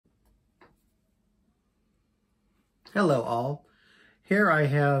Hello all. Here I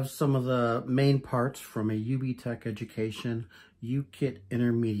have some of the main parts from a UBTech Education UKit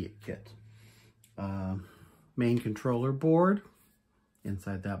Intermediate kit. Main controller board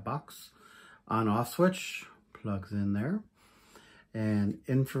inside that box. On-off switch plugs in there. An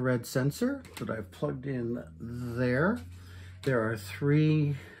infrared sensor that I've plugged in there. There are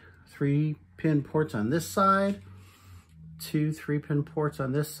three 3-pin ports on this side, two 3-pin ports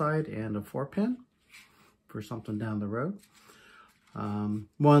on this side, and a 4-pin for something down the road. One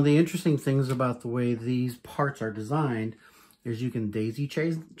of the interesting things about the way these parts are designed is you can daisy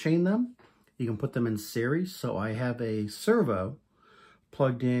chain them. You can put them in series. So I have a servo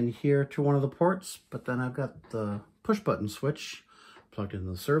plugged in here to one of the ports, but then I've got the push button switch plugged in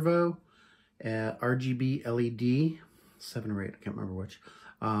the servo, RGB LED, 7 or 8, I can't remember which,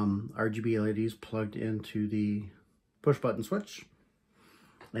 RGB LEDs plugged into the push button switch.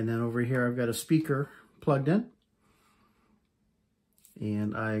 And then over here I've got a speaker plugged in,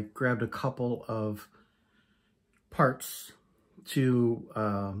 and I grabbed a couple of parts to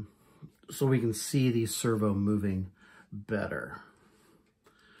so we can see the servo moving better.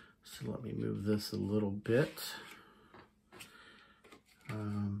 So let me move this a little bit.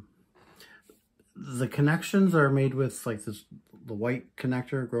 The connections are made with like this, the white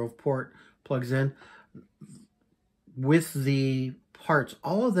connector, Grove port plugs in. With the parts,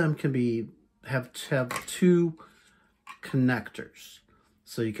 all of them can have two connectors.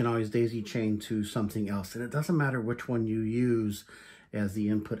 So you can always daisy chain to something else. And it doesn't matter which one you use as the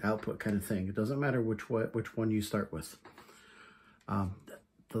input-output kind of thing. It doesn't matter which one you start with.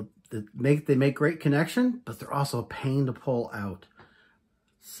 They make great connection, but they're also a pain to pull out.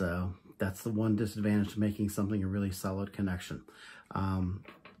 So that's the one disadvantage to making something a really solid connection.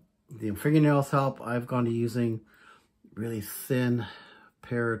 The fingernails help. I've gone to using really thin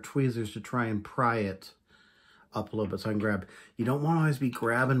pair of tweezers to try and pry it up a little bit so I can grab. You don't want to always be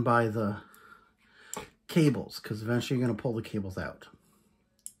grabbing by the cables because eventually you're going to pull the cables out.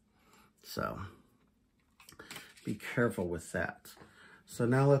 So be careful with that. So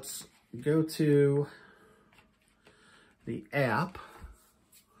now let's go to the app,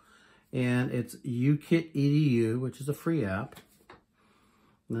 and it's UKit EDU, which is a free app.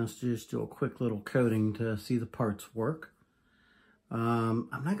 Let's just do a quick little coding to see the parts work. I'm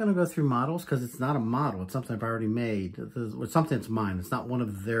not going to go through models because it's not a model. It's something I've already made. It's something that's mine. It's not one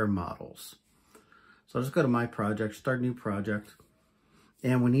of their models. So I'll just go to my project, start a new project,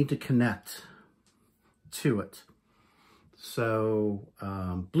 and we need to connect to it. So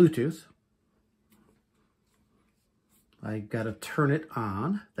Bluetooth, I got to turn it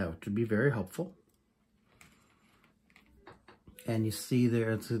on. That would be very helpful. And you see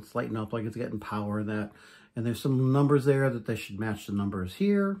there, it's lighting up like it's getting power and that. And there's some numbers there that they should match the numbers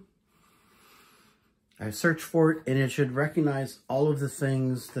here. I search for it and it should recognize all of the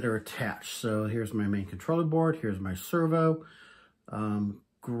things that are attached. So here's my main controller board. Here's my servo.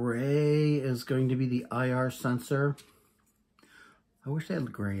 Gray is going to be the IR sensor. I wish they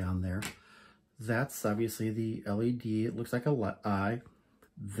had gray on there. That's obviously the LED. It looks like a eye.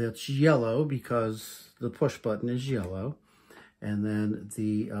 That's yellow because the push button is yellow. And then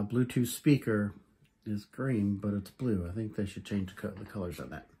the Bluetooth speaker is green, but it's blue. I think they should change the colors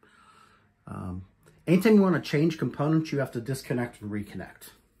on that. Anytime you want to change components, you have to disconnect and reconnect.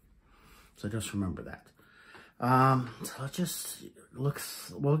 So just remember that. So it just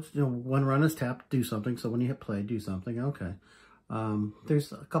looks, well, you know, when run is tapped, do something. So when you hit play, do something. Okay.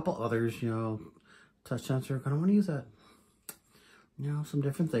 There's a couple others, you know, touch sensor. I don't want to use that. You know, some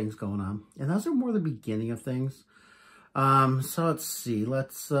different things going on. And those are more the beginning of things. So let's see,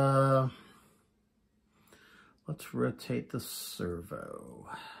 let's rotate the servo.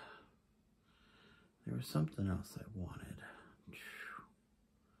 There was something else I wanted.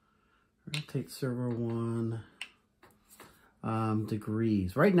 Rotate servo 1,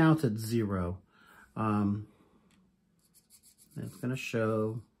 degrees. Right now it's at 0. It's gonna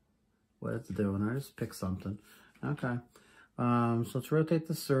show what it's doing. I just picked something. Okay. So let's rotate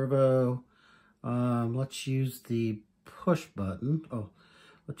the servo. Let's use the push button. Oh,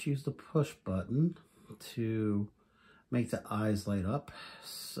 let's use the push button to make the eyes light up.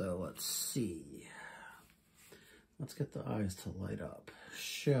 So let's see. Let's get the eyes to light up.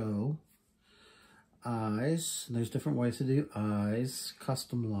 Show eyes. There's different ways to do eyes.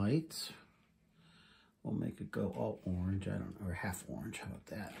 Custom light. We'll make it go all orange. I don't know, or half orange. How about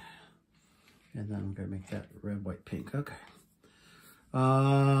that? And then I'm gonna make that red, white, pink. Okay.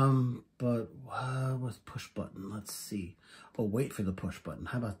 But with push button, let's see. Oh, wait for the push button.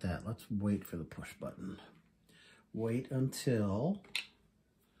 How about that? Let's wait for the push button. Wait until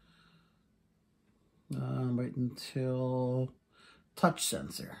wait until touch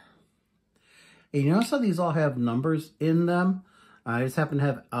sensor. And you notice how these all have numbers in them? I just happen to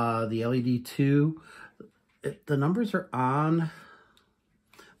have the LED 2. The numbers are on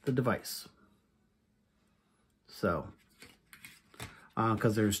the device. So,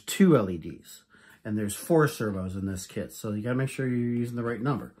 because there's 2 LEDs and there's 4 servos in this kit. So you gotta make sure you're using the right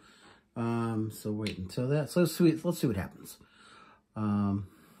number. So wait until that. So let's see what happens. Well,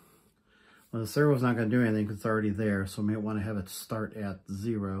 the servo's not gonna do anything because it's already there. So we might want to have it start at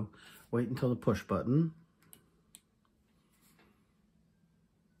 0. Wait until the push button.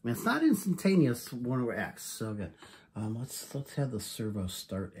 And it's not instantaneous 1 over X. So good. Let's have the servo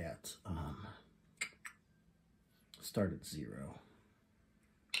start at 0.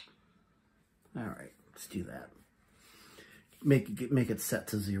 All right, let's do that. Make it set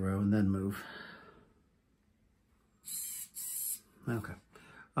to 0 and then move. Okay.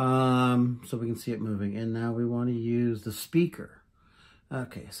 So we can see it moving. And now we want to use the speaker.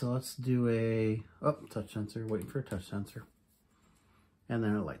 Okay, so let's do a touch sensor, waiting for a touch sensor. And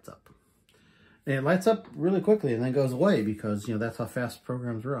then it lights up. And it lights up really quickly and then goes away because, you know, that's how fast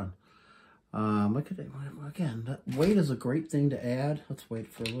programs run. Look at it. Again, that wait is a great thing to add. Let's wait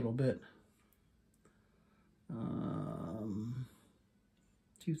for a little bit.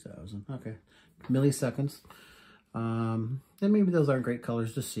 2000, okay. Milliseconds. And maybe those aren't great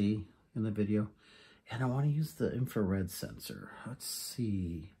colors to see in the video. And I want to use the infrared sensor. Let's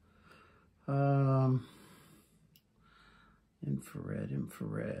see.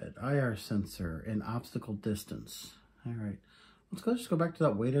 Infrared, IR sensor, and obstacle distance. All right. Just go back to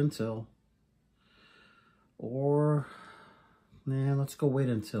that wait until. Or, nah, let's go wait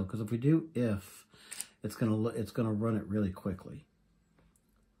until, because if we do if, it's gonna run it really quickly.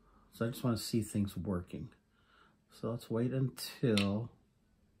 So I just want to see things working. So let's wait until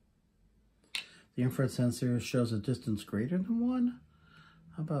the infrared sensor shows a distance greater than 1.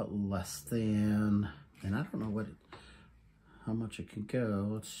 How about less than? And I don't know how much it can go.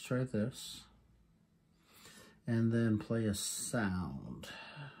 Let's try this. And then play a sound.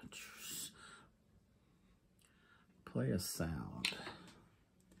 Play a sound.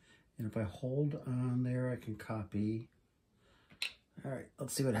 And if I hold on there, I can copy. All right,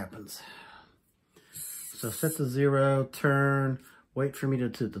 let's see what happens. So set to 0, turn, wait for me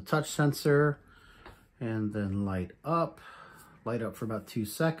to the touch sensor, and then light up. Light up for about 2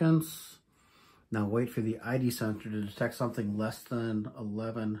 seconds. Now wait for the ID sensor to detect something less than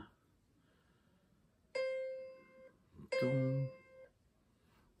 11. Boom.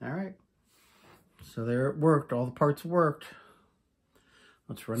 All right. So there it worked. All the parts worked.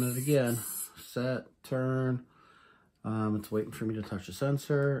 Let's run it again. Set, turn. It's waiting for me to touch the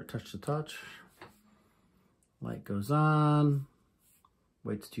sensor, touch the touch. Light goes on.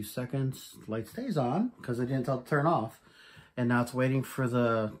 Waits 2 seconds. Light stays on because I didn't tell it to turn off. And now it's waiting for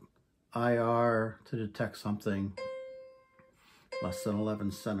the IR to detect something less than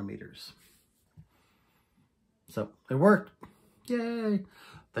 11 centimeters. So it worked. Yay.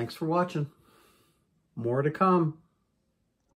 Thanks for watching. More to come.